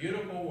hear the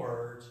beautiful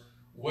words,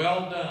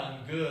 "Well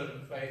done, good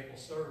and faithful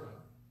servant."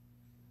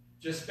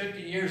 Just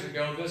 50 years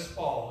ago this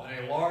fall,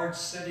 in a large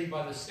city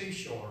by the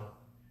seashore,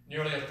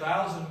 nearly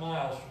 1,000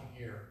 miles from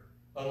here,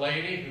 a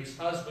lady whose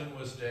husband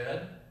was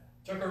dead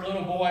took her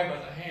little boy by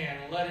the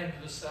hand and led him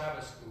to the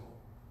Sabbath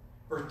school.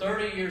 For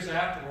 30 years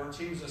afterwards,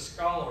 he was a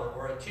scholar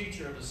or a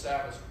teacher of the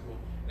Sabbath school,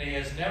 and he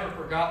has never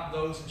forgotten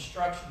those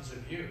instructions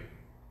of you.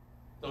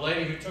 The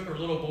lady who took her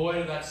little boy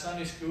to that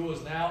Sunday school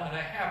is now in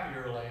a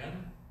happier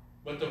land,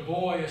 but the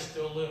boy is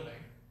still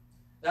living.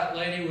 That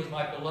lady was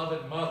my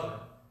beloved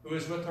mother, who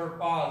is with her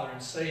Father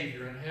and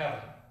Savior in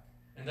heaven,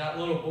 and that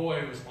little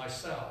boy was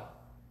myself.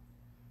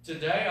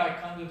 Today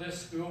I come to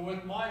this school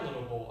with my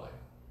little boy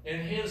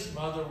and his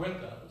mother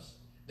with us,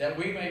 that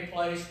we may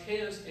place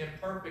his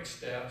imperfect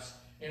steps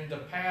in the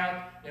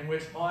path in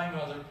which my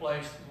mother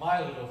placed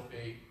my little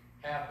feet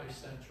half a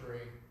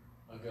century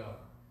ago.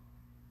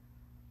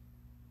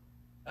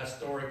 That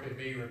story could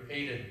be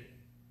repeated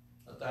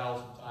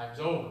 1,000 times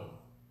over.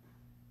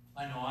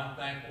 I know I'm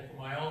thankful for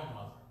my own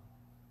mother.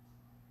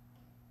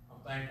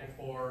 I'm thankful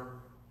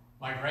for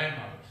my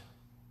grandmothers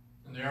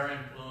and their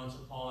influence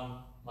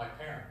upon my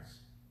parents,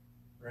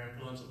 their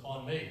influence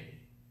upon me.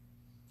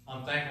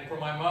 I'm thankful for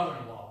my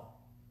mother-in-law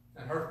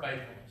and her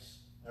faithfulness,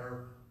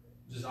 her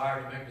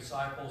desire to make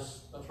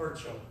disciples of her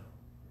children.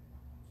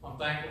 I'm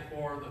thankful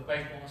for the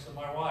faithfulness of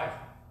my wife,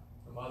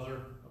 the mother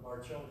of our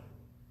children.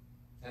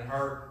 and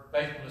her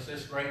faithfulness,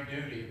 this great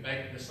duty of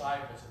making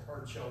disciples of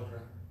her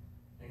children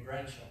and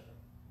grandchildren.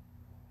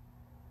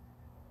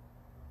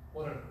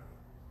 What a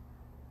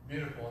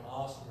beautiful and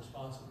awesome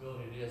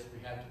responsibility it is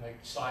we have to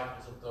make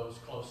disciples of those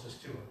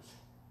closest to us.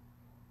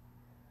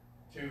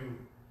 To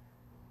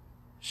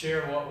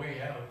share what we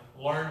have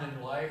learned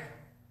in life,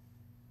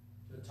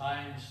 to at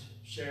times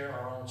share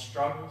our own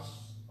struggles,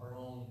 our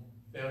own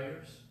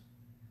failures,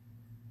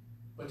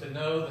 but to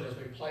know that as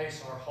we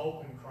place our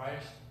hope in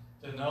Christ,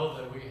 to know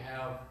that we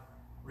have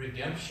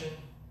redemption,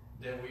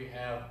 that we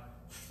have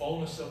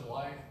fullness of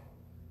life,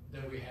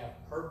 that we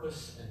have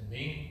purpose and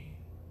meaning.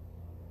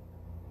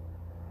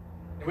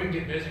 And we can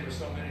get busy with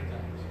so many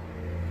things.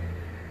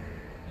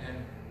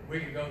 And we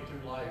can go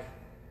through life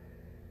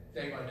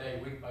day by day,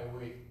 week by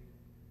week,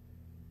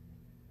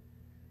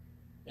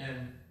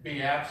 and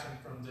be absent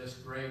from this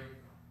great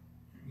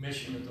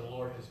mission that the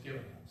Lord has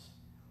given us,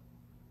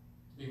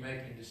 to be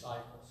making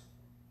disciples.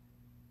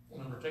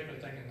 And I'm particularly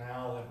thinking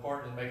now the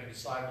importance of making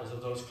disciples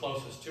of those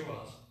closest to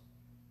us.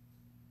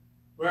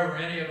 Wherever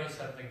any of us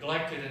have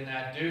neglected in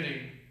that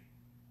duty,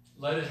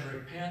 let us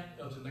repent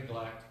of the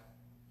neglect,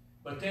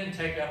 but then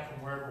take up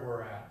from wherever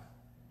we're at,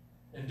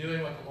 and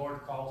doing what the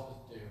Lord calls us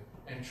to do,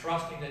 and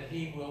trusting that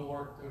He will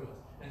work through us,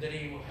 and that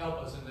He will help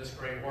us in this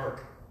great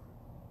work.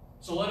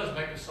 So let us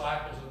make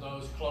disciples of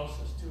those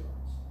closest to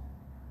us.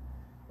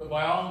 But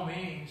by all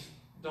means,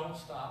 don't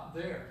stop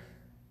there.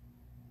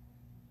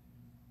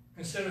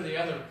 Consider the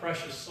other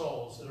precious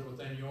souls that are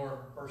within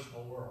your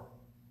personal world.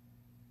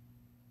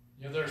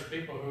 You know, there's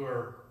people who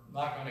are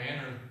not going to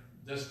enter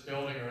this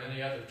building or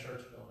any other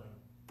church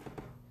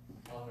building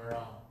on their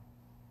own.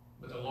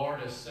 But the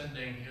Lord is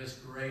sending His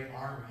great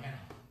army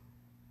out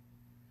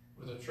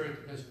with the truth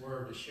of His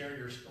word to share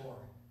your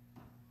story.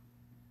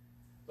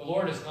 The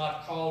Lord has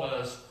not called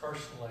us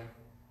personally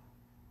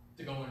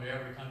to go into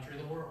every country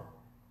of the world.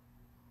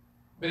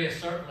 But He has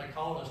certainly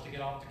called us to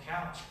get off the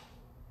couch.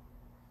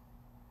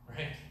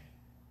 Right?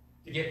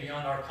 To get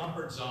beyond our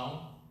comfort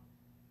zone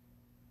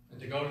and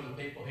to go to the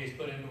people He's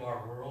put into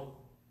our world.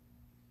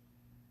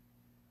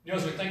 You know,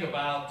 as we think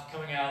about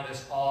coming out of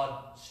this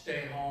odd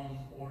stay-at-home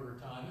order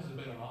time, this has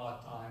been an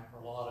odd time for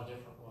a lot of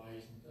different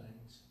ways and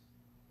things.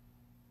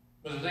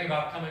 But as we think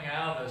about coming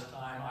out of this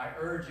time, I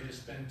urge you to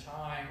spend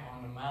time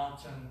on the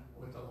mountain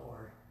with the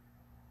Lord.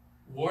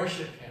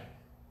 Worship Him,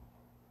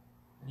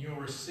 and you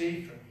will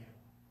receive from Him.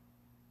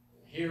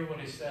 Hear what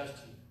He says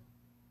to you.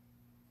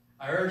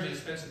 I urge you to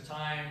spend some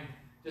time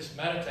just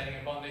meditating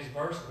upon these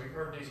verses. We've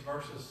heard these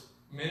verses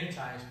many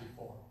times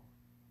before.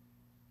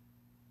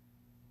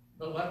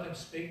 But let them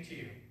speak to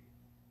you.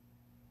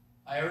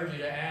 I urge you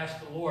to ask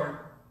the Lord,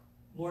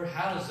 Lord,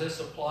 how does this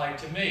apply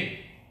to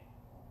me?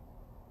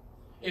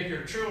 If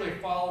you're truly a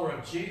follower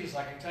of Jesus,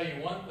 I can tell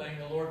you one thing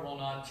the Lord will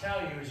not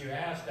tell you as you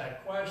ask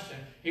that question.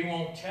 He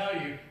won't tell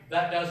you,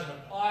 that doesn't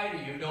apply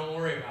to you, don't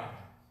worry about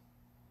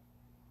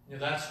it. You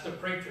know, that's the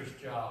preacher's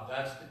job.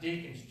 That's the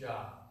deacon's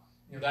job.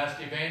 You know, that's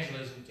the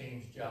evangelism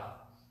team's job.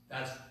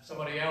 That's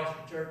somebody else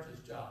in the church's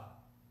job.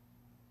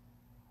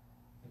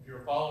 If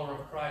you're a follower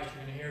of Christ,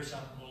 you're going to hear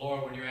something from the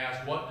Lord when you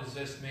ask, what does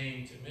this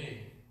mean to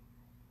me?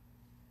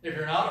 If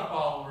you're not a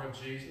follower of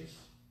Jesus,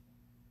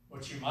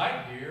 what you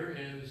might hear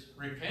is,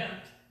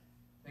 repent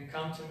and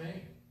come to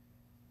me.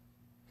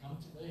 Come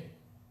to me.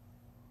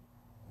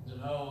 And to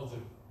know the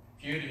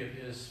beauty of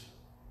His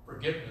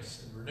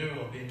forgiveness and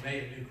renewal of being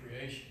made a new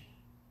creation.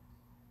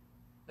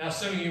 Now,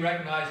 assuming you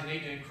recognize you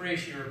need to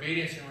increase your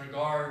obedience in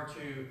regard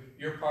to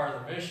your part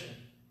of the mission,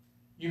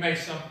 you may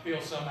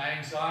feel some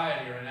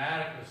anxiety or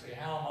inadequacy.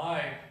 How am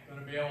I going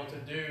to be able to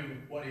do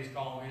what He's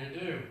calling me to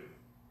do?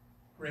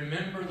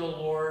 Remember the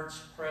Lord's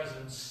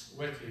presence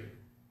with you.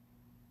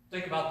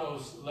 Think about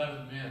those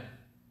 11 men,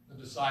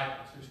 the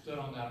disciples who stood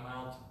on that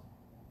mountain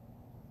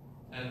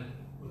and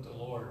with the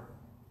Lord.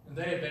 And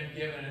they had been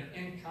given an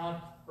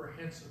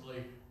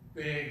incomprehensibly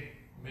big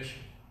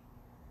mission.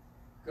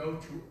 Go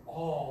to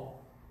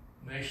all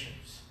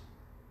nations.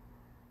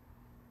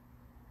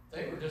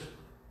 They were just,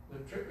 the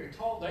truth be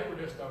told, they were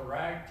just a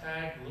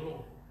ragtag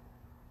little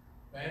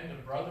band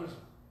of brothers,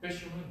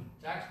 fishermen,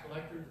 tax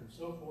collectors, and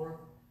so forth.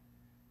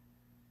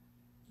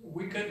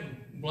 We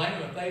couldn't blame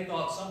them if they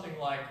thought something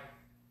like,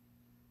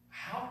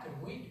 how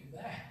can we do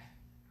that?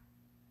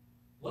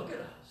 Look at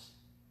us.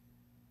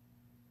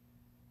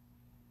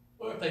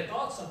 Well, if they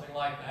thought something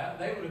like that,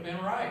 they would have been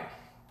right.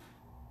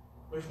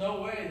 There's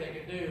no way they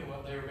could do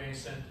what they were being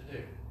sent to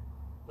do.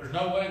 There's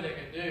no way they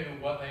could do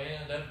what they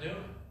ended up doing.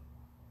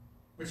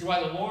 Which is why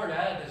the Lord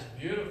added this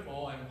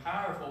beautiful and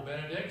powerful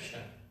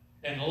benediction.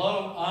 And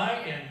lo, I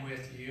am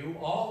with you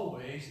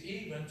always,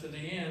 even to the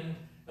end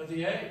of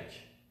the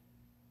age.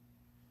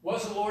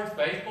 Was the Lord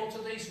faithful to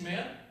these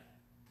men?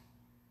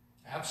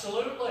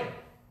 Absolutely.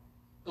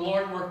 The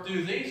Lord worked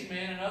through these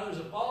men and others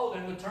that followed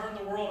Him to turn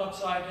the world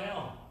upside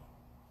down.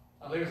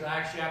 I believe it's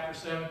Acts chapter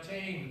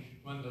 17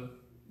 when the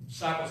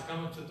disciples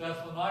come into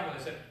Thessalonica.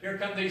 They said, here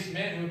come these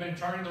men who have been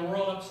turning the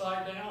world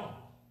upside down.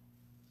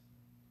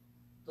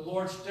 The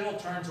Lord still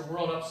turns the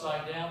world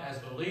upside down as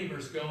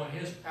believers go in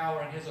His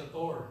power and His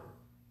authority.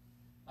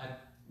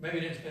 maybe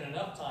didn't spend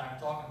enough time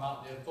talking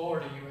about the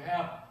authority you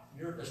have.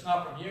 It's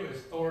not from you, it's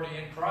authority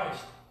in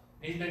Christ.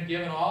 He's been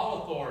given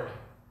all authority.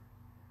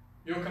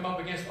 You'll come up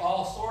against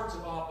all sorts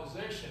of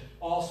opposition,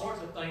 all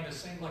sorts of things that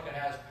seem like it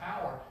has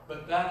power,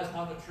 but that is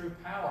not the true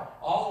power.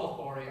 All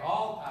authority,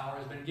 all power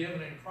has been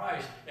given in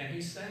Christ, and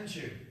He sends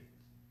you.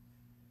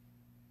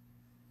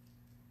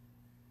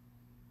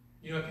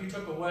 You know, if you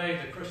took away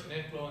the Christian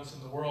influence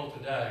in the world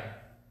today,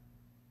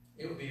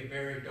 it would be a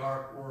very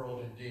dark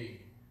world indeed.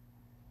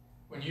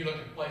 When you look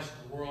at places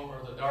in the world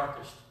where the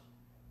darkest,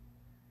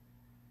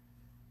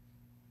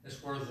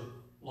 it's where the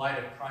light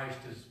of Christ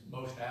is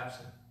most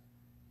absent.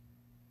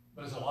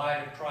 But as the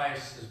light of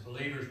Christ, as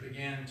believers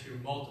begin to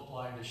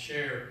multiply and to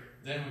share,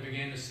 then we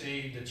begin to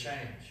see the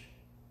change.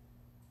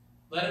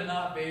 Let it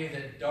not be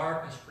that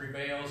darkness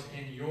prevails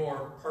in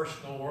your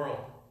personal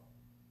world.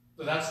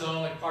 So that's the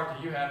only part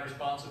that you have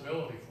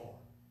responsibility for.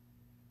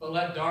 But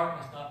let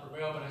darkness not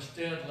prevail, but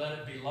instead let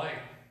it be light.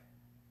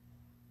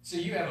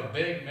 See, you have a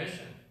big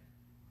mission.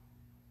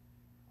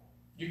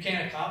 You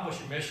can't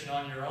accomplish a mission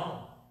on your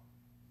own.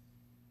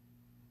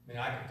 I mean,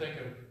 I can think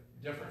of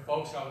different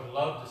folks I would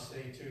love to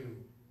see to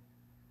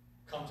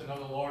come to know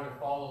the Lord and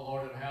follow the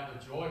Lord and have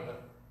the joy,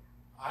 but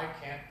I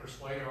can't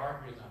persuade or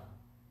argue them.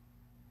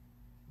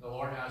 The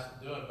Lord has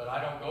to do it, but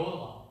I don't go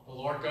alone. The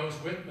Lord goes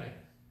with me.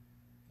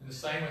 And the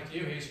same with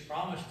you. He's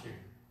promised you.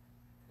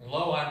 And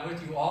lo, I'm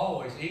with you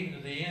always, even to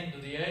the end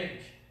of the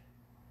age.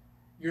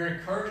 Your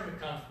encouragement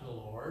comes from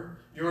the Lord.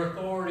 Your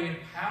authority and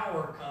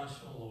power comes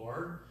from the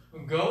Lord.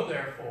 And go,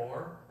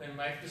 therefore, and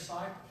make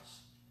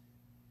disciples.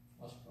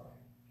 Let's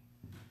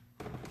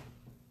pray.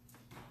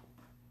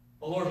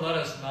 Well, Lord, let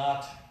us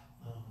not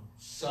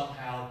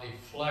somehow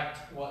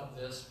deflect what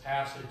this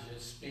passage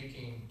is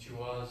speaking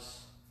to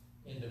us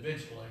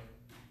individually.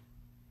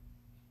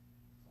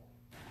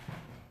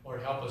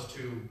 Lord, help us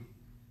to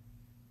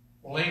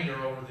linger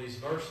over these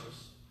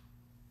verses.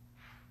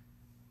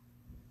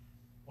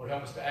 Lord,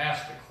 help us to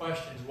ask the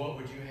questions, what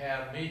would you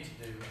have me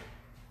to do?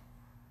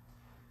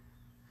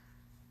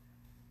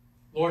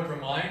 Lord,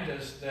 remind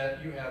us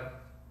that you have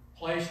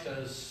placed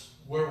us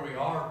where we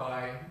are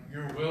by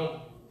your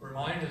will.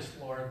 Remind us,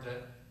 Lord,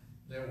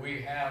 that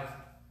we have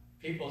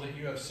people that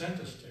you have sent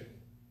us to.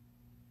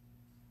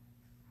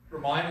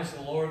 Remind us,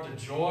 Lord, the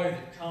joy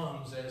that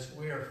comes as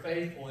we are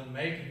faithful in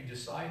making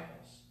disciples.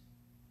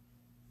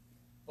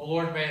 Oh,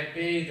 Lord, may it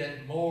be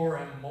that more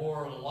and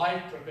more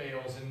light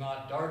prevails and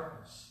not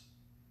darkness.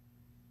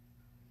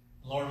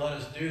 Lord, let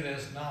us do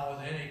this not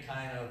with any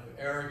kind of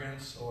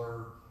arrogance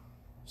or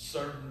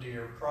certainty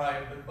or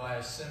pride, but by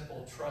a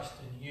simple trust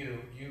in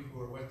you, you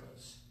who are with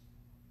us.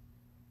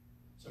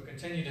 So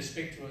continue to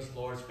speak to us,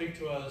 Lord. Speak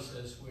to us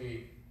as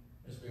we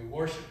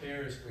worship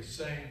here, as we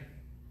sing.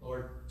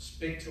 Lord,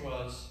 speak to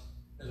us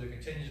as we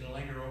continue to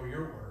linger over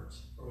your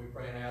words. For we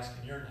pray and ask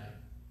in your name.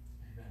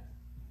 Amen.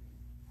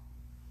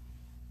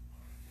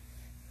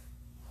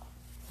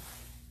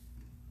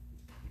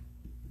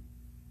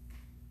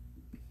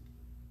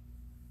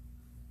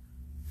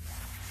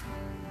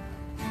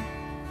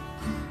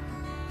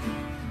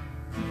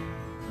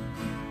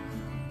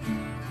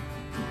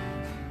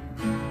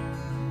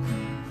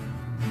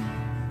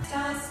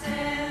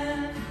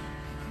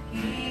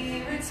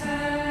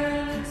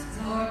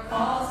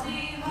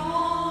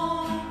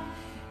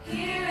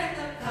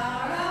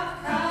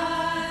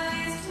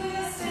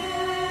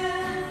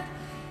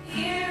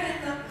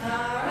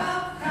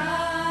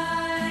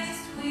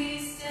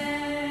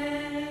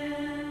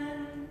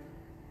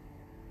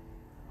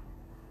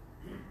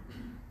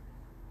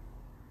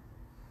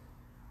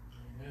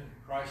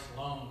 Christ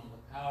alone,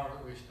 the power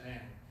that we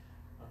stand.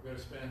 I'm going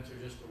to spend to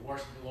just to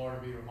worship the Lord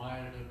and be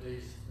reminded of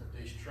these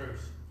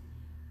truths.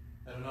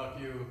 I don't know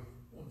if you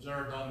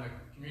observed on the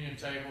communion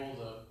table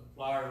the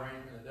flower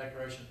arrangement and the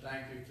decoration.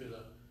 Thank you to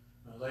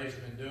the ladies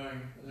who have been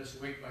doing this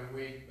week by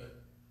week.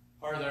 But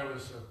part of there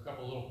was a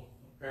couple little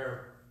pair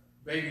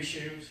of baby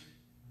shoes,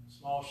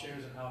 small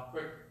shoes, and how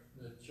quick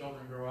the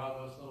children grow out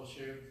of those little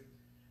shoes.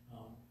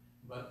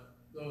 But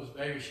those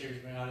baby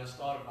shoes, man, I just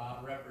thought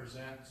about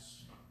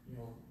represents,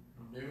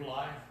 new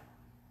life,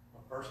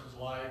 a person's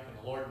life, and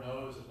the Lord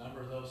knows the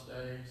number of those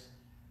days.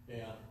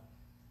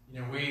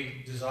 And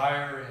we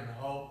desire and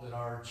hope that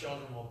our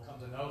children will come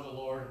to know the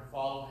Lord and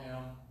follow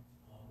Him,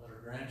 that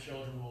our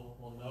grandchildren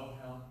will know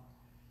Him.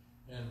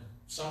 And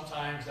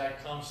sometimes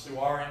that comes through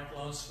our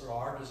influence, through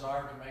our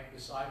desire to make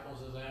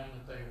disciples of them,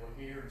 that they will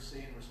hear and see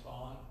and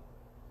respond.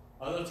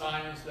 Other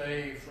times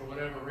they, for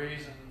whatever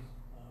reason,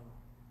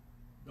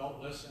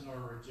 don't listen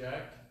or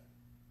reject.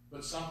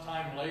 But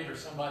sometime later,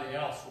 somebody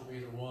else will be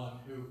the one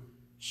who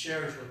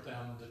shares with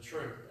them the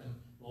truth and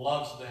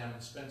loves them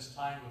and spends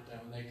time with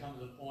them. And they come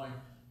to the point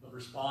of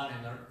responding,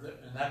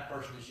 and that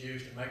person is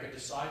used to make a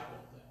disciple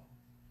of them.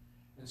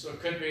 And so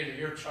it could be that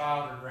your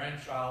child or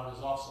grandchild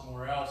is off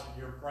somewhere else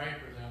and you're praying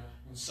for them,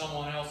 and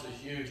someone else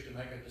is used to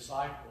make a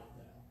disciple of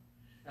them.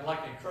 And I'd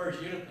like to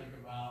encourage you to think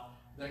about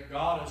that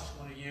God is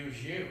going to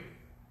use you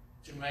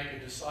to make a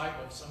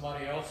disciple of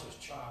somebody else's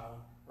child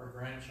or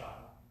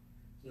grandchild.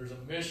 There's a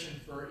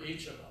mission for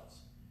each of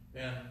us.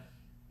 And,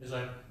 There's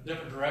a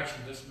different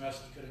direction this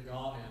message could have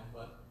gone in,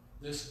 but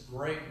this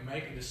great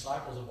making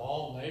disciples of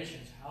all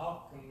nations,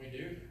 how can we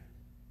do that?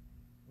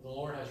 Well, the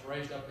Lord has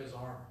raised up his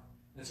army.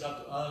 And it's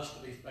up to us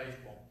to be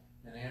faithful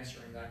in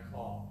answering that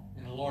call.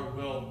 And the Lord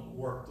will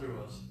work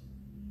through us.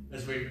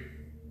 As we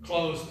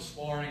close this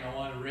morning, I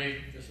want to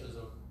read, just as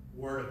a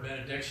word of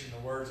benediction,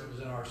 the words that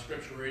was in our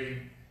scripture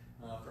reading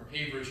from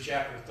Hebrews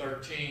chapter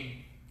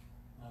 13,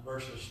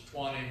 verses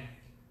 20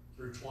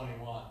 through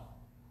 21.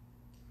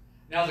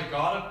 Now the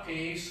God of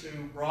peace,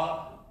 who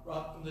brought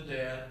up from the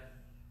dead,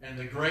 and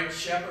the great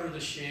shepherd of the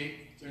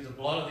sheep, through the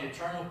blood of the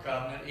eternal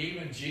covenant,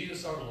 even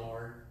Jesus our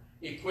Lord,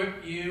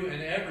 equip you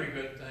in every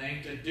good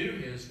thing to do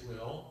his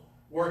will,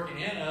 working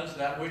in us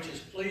that which is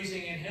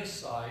pleasing in his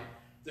sight,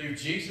 through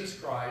Jesus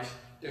Christ,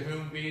 to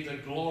whom be the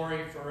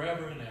glory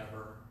forever and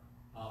ever.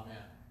 Amen.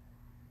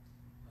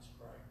 Let's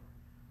pray.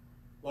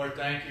 Lord,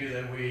 thank you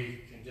that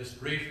we can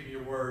just read from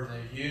your word,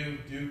 and that you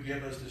do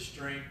give us the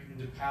strength and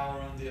the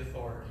power and the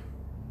authority.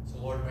 So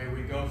Lord, may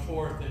we go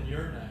forth in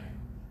your name,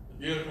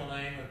 the beautiful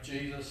name of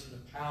Jesus, and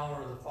the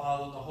power of the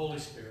Father and the Holy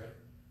Spirit.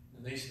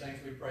 And these things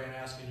we pray and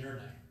ask in your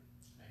name.